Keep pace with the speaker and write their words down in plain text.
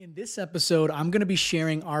In this episode, I'm going to be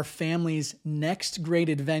sharing our family's next great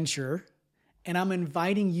adventure, and I'm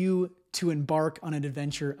inviting you to embark on an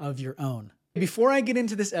adventure of your own. Before I get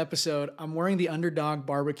into this episode, I'm wearing the Underdog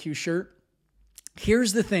barbecue shirt.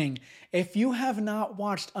 Here's the thing. If you have not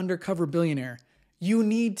watched Undercover Billionaire, you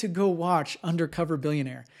need to go watch Undercover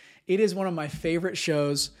Billionaire. It is one of my favorite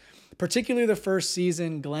shows, particularly the first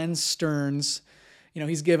season. Glenn Stearns,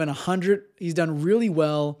 he's given 100. He's done really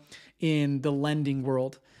well in the lending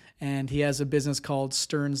world. And he has a business called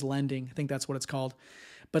Stearns Lending. I think that's what it's called.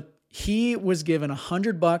 But he was given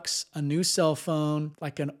 $100, a new cell phone,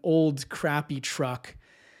 like an old crappy truck.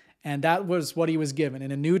 And that was what he was given.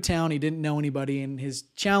 In a new town, he didn't know anybody. And his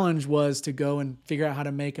challenge was to go and figure out how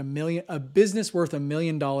to make a business worth $1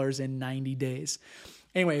 million in 90 days.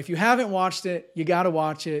 Anyway, if you haven't watched it, you got to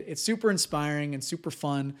watch it. It's super inspiring and super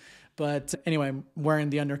fun. But anyway, I'm wearing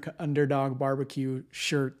the Underdog barbecue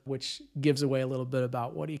shirt, which gives away a little bit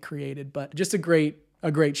about what he created. But just a great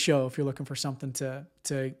show if you're looking for something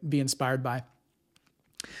to be inspired by.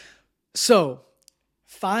 So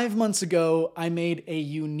 5 months ago, I made a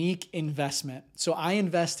unique investment. So I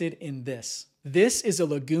invested in this. This is a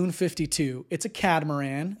Lagoon 52. It's a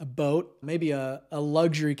catamaran, a boat, maybe a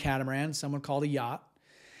luxury catamaran, some would call it a yacht.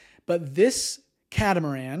 But this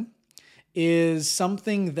catamaran is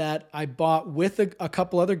something that I bought with a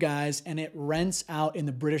couple other guys, and it rents out in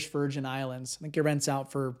the British Virgin Islands. I think it rents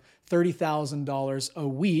out for $30,000 a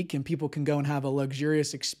week, and people can go and have a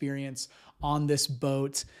luxurious experience on this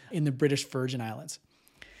boat in the British Virgin Islands.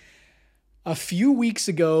 A few weeks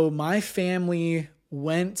ago, my family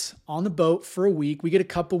went on the boat for a week. We get a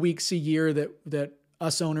couple weeks a year that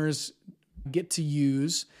us owners get to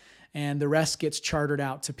use, and the rest gets chartered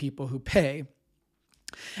out to people who pay.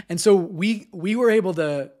 And so we were able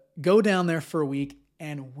to go down there for a week,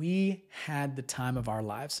 and we had the time of our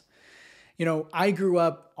lives. I grew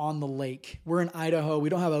up on the lake. We're in Idaho. We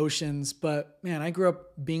don't have oceans, but man, I grew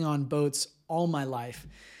up being on boats all my life.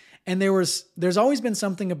 And there's always been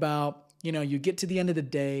something about, you get to the end of the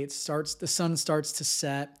day, the sun starts to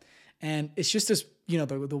set, and it's just this,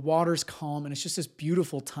 the water's calm, and it's just this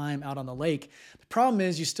beautiful time out on the lake. The problem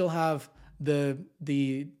is you still have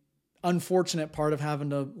the unfortunate part of having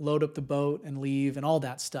to load up the boat and leave and all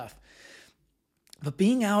that stuff. But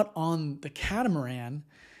being out on the catamaran,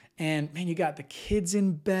 and man, you got the kids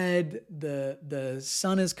in bed, the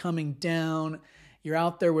sun is coming down, you're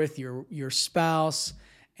out there with your spouse,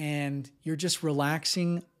 and you're just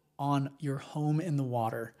relaxing on your home in the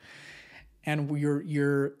water. And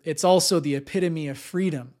it's also the epitome of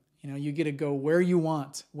freedom. You get to go where you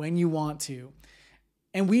want, when you want to.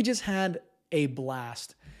 And we just had a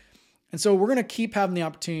blast. And so we're going to keep having the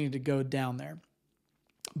opportunity to go down there.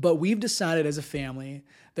 But we've decided as a family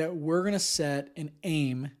that we're going to set an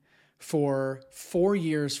aim for 4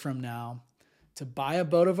 years from now to buy a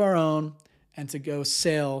boat of our own and to go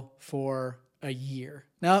sail for a year.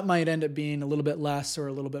 Now, it might end up being a little bit less or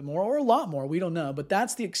a little bit more or a lot more. We don't know. But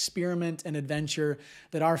that's the experiment and adventure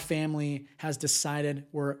that our family has decided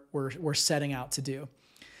we're setting out to do.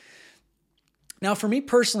 Now, for me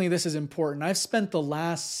personally, this is important. I've spent the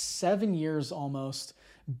last 7 years almost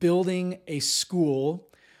building a school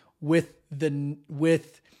with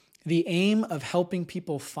the aim of helping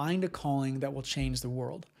people find a calling that will change the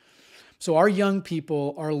world. So our young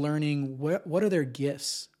people are learning what are their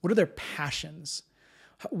gifts? What are their passions?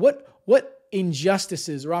 What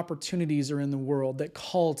injustices or opportunities are in the world that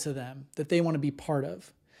call to them, that they want to be part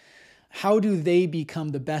of? How do they become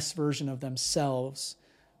the best version of themselves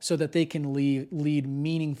so that they can lead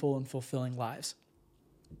meaningful and fulfilling lives?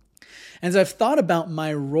 And as I've thought about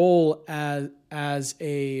my role as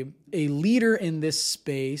a leader in this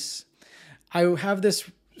space, I have this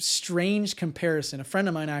strange comparison. A friend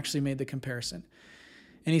of mine actually made the comparison.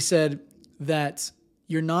 And he said that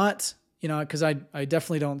you're not, because I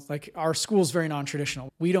definitely don't, our school's very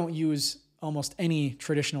non-traditional. We don't use almost any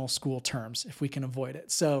traditional school terms if we can avoid it.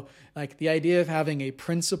 So the idea of having a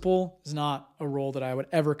principal is not a role that I would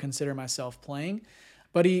ever consider myself playing.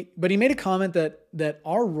 But he made a comment that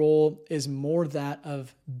our role is more that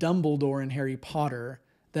of Dumbledore in Harry Potter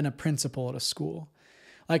than a principal at a school.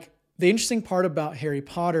 The interesting part about Harry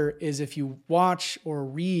Potter is if you watch or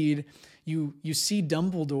read, you see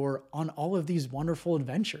Dumbledore on all of these wonderful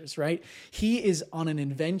adventures, right? He is on an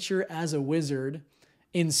adventure as a wizard,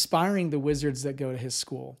 inspiring the wizards that go to his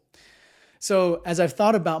school. So as I've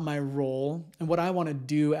thought about my role and what I want to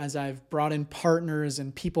do as I've brought in partners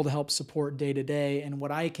and people to help support day to day, and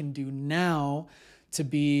what I can do now to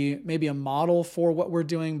be maybe a model for what we're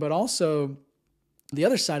doing, but also the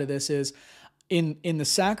other side of this is in the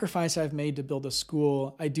sacrifice I've made to build a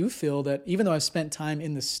school, I do feel that even though I've spent time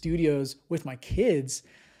in the studios with my kids,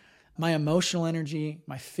 my emotional energy,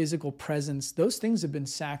 my physical presence, those things have been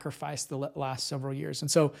sacrificed the last several years. And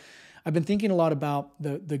so I've been thinking a lot about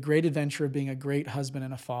the great adventure of being a great husband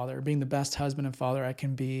and a father, being the best husband and father I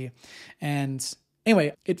can be. And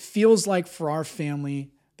anyway, it feels like for our family,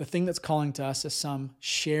 the thing that's calling to us is some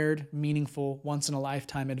shared, meaningful,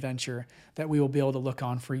 once-in-a-lifetime adventure that we will be able to look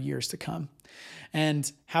on for years to come.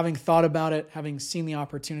 And having thought about it, having seen the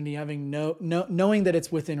opportunity, having knowing that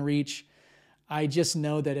it's within reach, I just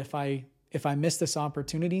know that if I miss this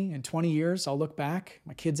opportunity in 20 years, I'll look back,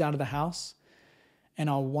 my kid's out of the house, and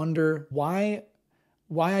I'll wonder why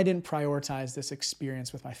I didn't prioritize this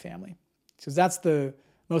experience with my family. Because that's the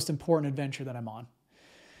most important adventure that I'm on,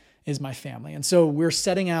 is my family. And so we're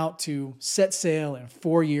setting out to set sail in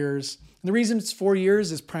 4 years. And the reason it's 4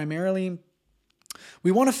 years is primarily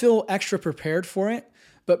we want to feel extra prepared for it,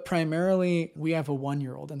 but primarily we have a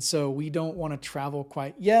 1-year-old. And so we don't want to travel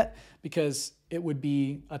quite yet because it would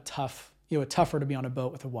be tougher to be on a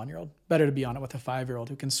boat with a 1-year-old. Better to be on it with a 5-year-old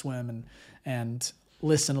who can swim and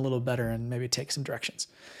listen a little better and maybe take some directions.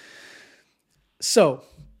 So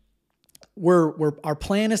our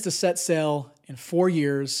plan is to set sail in 4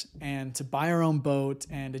 years and to buy our own boat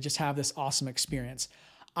and to just have this awesome experience.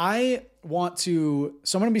 I'm going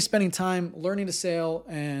to be spending time learning to sail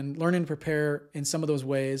and learning to prepare in some of those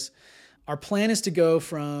ways. Our plan is to go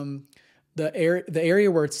from the area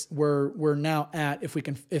where we're now at, if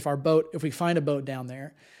we find a boat down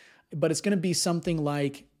there, but it's going to be something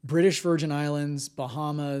like British Virgin Islands,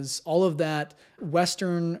 Bahamas, all of that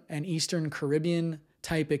Western and Eastern Caribbean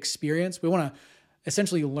type experience. We want to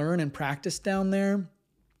essentially learn and practice down there.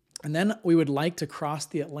 And then we would like to cross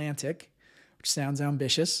the Atlantic, which sounds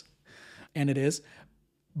ambitious, and it is.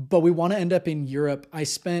 But we want to end up in Europe. I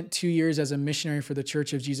spent 2 years as a missionary for the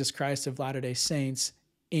Church of Jesus Christ of Latter-day Saints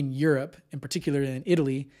in Europe, in particular in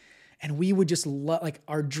Italy. And we would just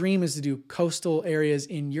our dream is to do coastal areas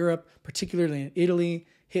in Europe, particularly in Italy,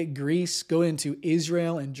 hit Greece, go into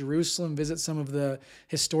Israel and Jerusalem, visit some of the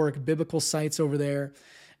historic biblical sites over there.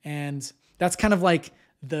 And that's kind of like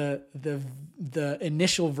the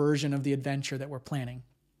initial version of the adventure that we're planning.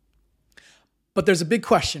 But there's a big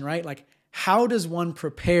question, right? Like, how does one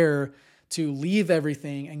prepare to leave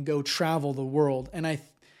everything and go travel the world? And I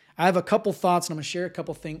have a couple thoughts, and I'm going to share a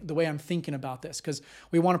couple things, the way I'm thinking about this, because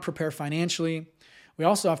we want to prepare financially. We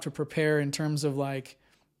also have to prepare in terms of like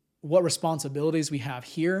what responsibilities we have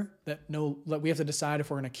here that we have to decide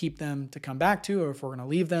if we're going to keep them to come back to or if we're going to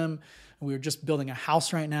leave them. We're just building a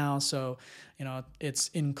house right now. So, it's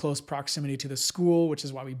in close proximity to the school, which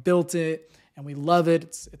is why we built it. And we love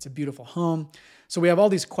it. It's a beautiful home. So we have all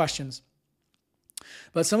these questions.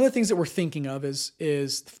 But some of the things that we're thinking of is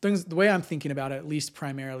things, the way I'm thinking about it, at least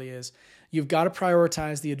primarily, is you've got to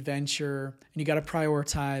prioritize the adventure and you got to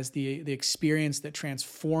prioritize the experience that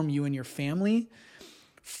transform you and your family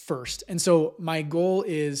first. And so my goal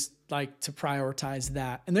is to prioritize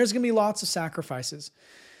that. And there's going to be lots of sacrifices.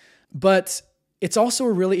 But it's also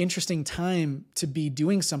a really interesting time to be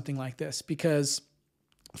doing something like this because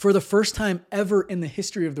for the first time ever in the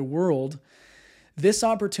history of the world, this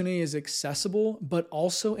opportunity is accessible, but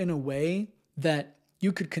also in a way that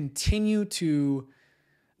you could continue to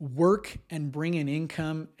work and bring in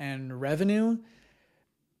income and revenue,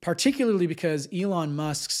 particularly because Elon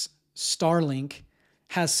Musk's Starlink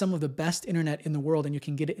has some of the best internet in the world and you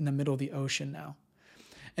can get it in the middle of the ocean now.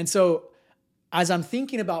 And so as I'm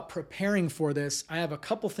thinking about preparing for this, I have a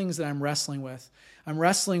couple things that I'm wrestling with. I'm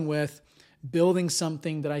wrestling with building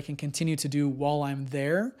something that I can continue to do while I'm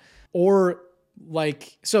there, or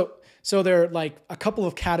so there are a couple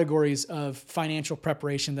of categories of financial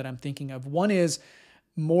preparation that I'm thinking of. One is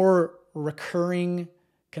more recurring,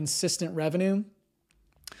 consistent revenue.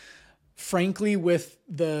 Frankly, with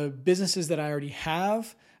the businesses that I already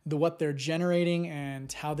have, what they're generating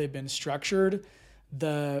and how they've been structured,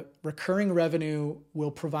 the recurring revenue will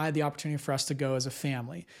provide the opportunity for us to go as a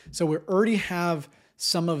family. So we already have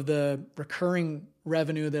some of the recurring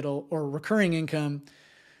revenue or recurring income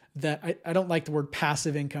that I don't like the word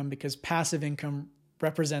passive income because passive income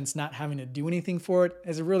represents not having to do anything for it.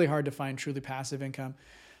 It's really hard to find truly passive income,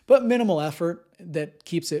 but minimal effort that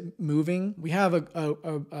keeps it moving. We have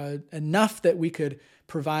enough that we could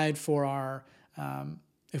provide for our,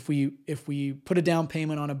 if we put a down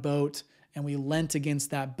payment on a boat and we lent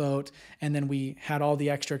against that boat, and then we had all the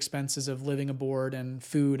extra expenses of living aboard and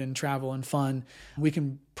food and travel and fun, we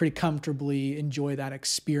can pretty comfortably enjoy that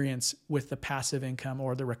experience with the passive income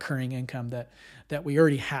or the recurring income that we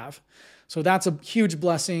already have. So that's a huge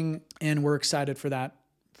blessing, and we're excited for that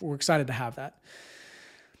we're excited to have that.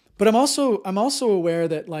 But I'm also aware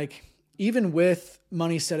that like, even with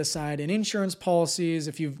money set aside in insurance policies,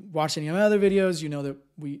 if you've watched any of my other videos, you know that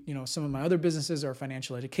some of my other businesses are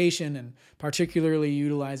financial education and particularly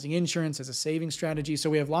utilizing insurance as a saving strategy.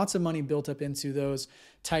 So we have lots of money built up into those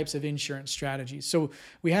types of insurance strategies. So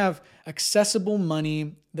we have accessible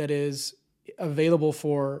money that is available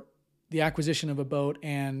for the acquisition of a boat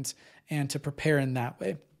and to prepare in that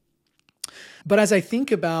way. But as I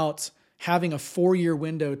think about having a 4-year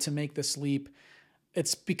window to make this leap,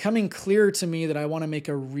 it's becoming clear to me that I want to make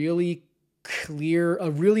a really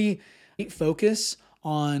focus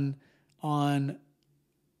on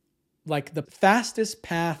like the fastest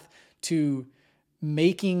path to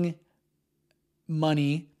making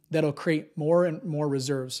money that'll create more and more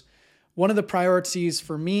reserves. One of the priorities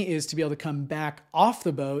for me is to be able to come back off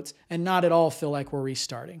the boat and not at all feel like we're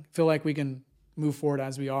restarting, feel like we can move forward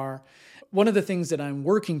as we are. One of the things that I'm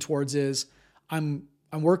working towards is I'm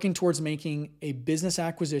working towards making a business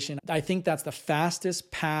acquisition. I think that's the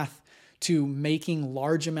fastest path to making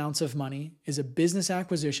large amounts of money, is a business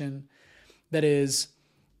acquisition that is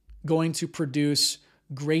going to produce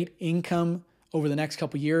great income over the next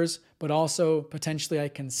couple of years, but also potentially I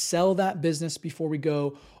can sell that business before we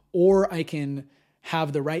go, or I can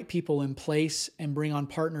have the right people in place and bring on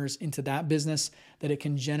partners into that business that it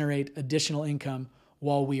can generate additional income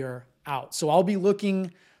while we are out. So I'll be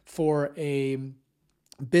looking for a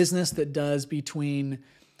business that does between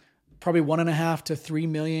probably 1.5 to 3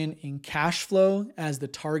 million in cash flow as the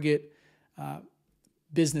target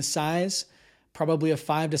business size, probably a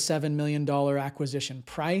 $5 to $7 million acquisition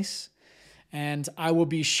price. And I will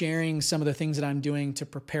be sharing some of the things that I'm doing to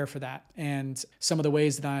prepare for that, and some of the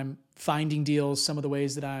ways that I'm finding deals, some of the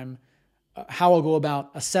ways that how I'll go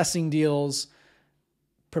about assessing deals,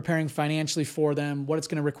 preparing financially for them, what it's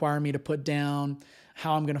going to require me to put down,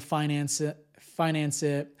 how I'm going to finance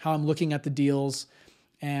it, how I'm looking at the deals,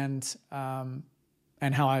 and how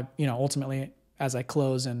I, ultimately as I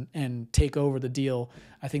close and take over the deal,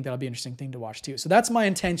 I think that'll be an interesting thing to watch too. So that's my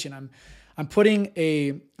intention. I'm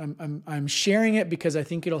sharing it because I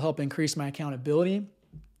think it'll help increase my accountability.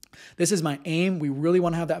 This is my aim. We really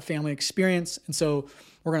want to have that family experience. And so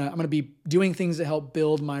I'm going to be doing things that help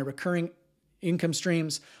build my recurring income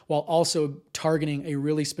streams while also targeting a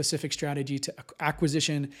really specific strategy to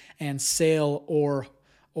acquisition and sale or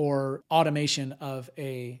automation of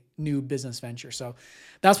a new business venture. So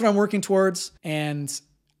that's what I'm working towards. And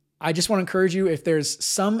I just want to encourage you, if there's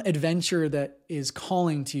some adventure that is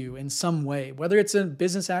calling to you in some way, whether it's a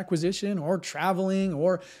business acquisition or traveling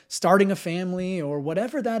or starting a family or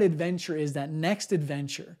whatever that adventure is, that next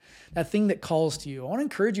adventure, that thing that calls to you, I want to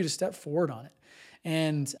encourage you to step forward on it.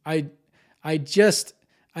 And I just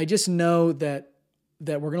know that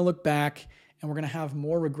we're going to look back and we're going to have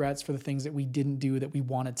more regrets for the things that we didn't do, that we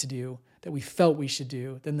wanted to do, that we felt we should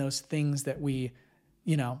do, than those things that we,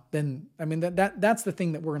 that's the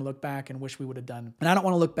thing that we're going to look back and wish we would have done. And I don't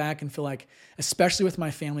want to look back and feel like, especially with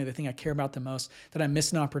my family, the thing I care about the most, that I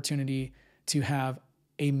missed an opportunity to have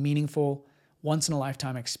a meaningful, once in a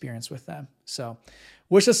lifetime experience with them. So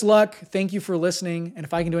wish us luck. Thank you for listening. And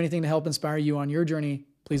if I can do anything to help inspire you on your journey,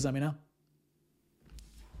 please let me know.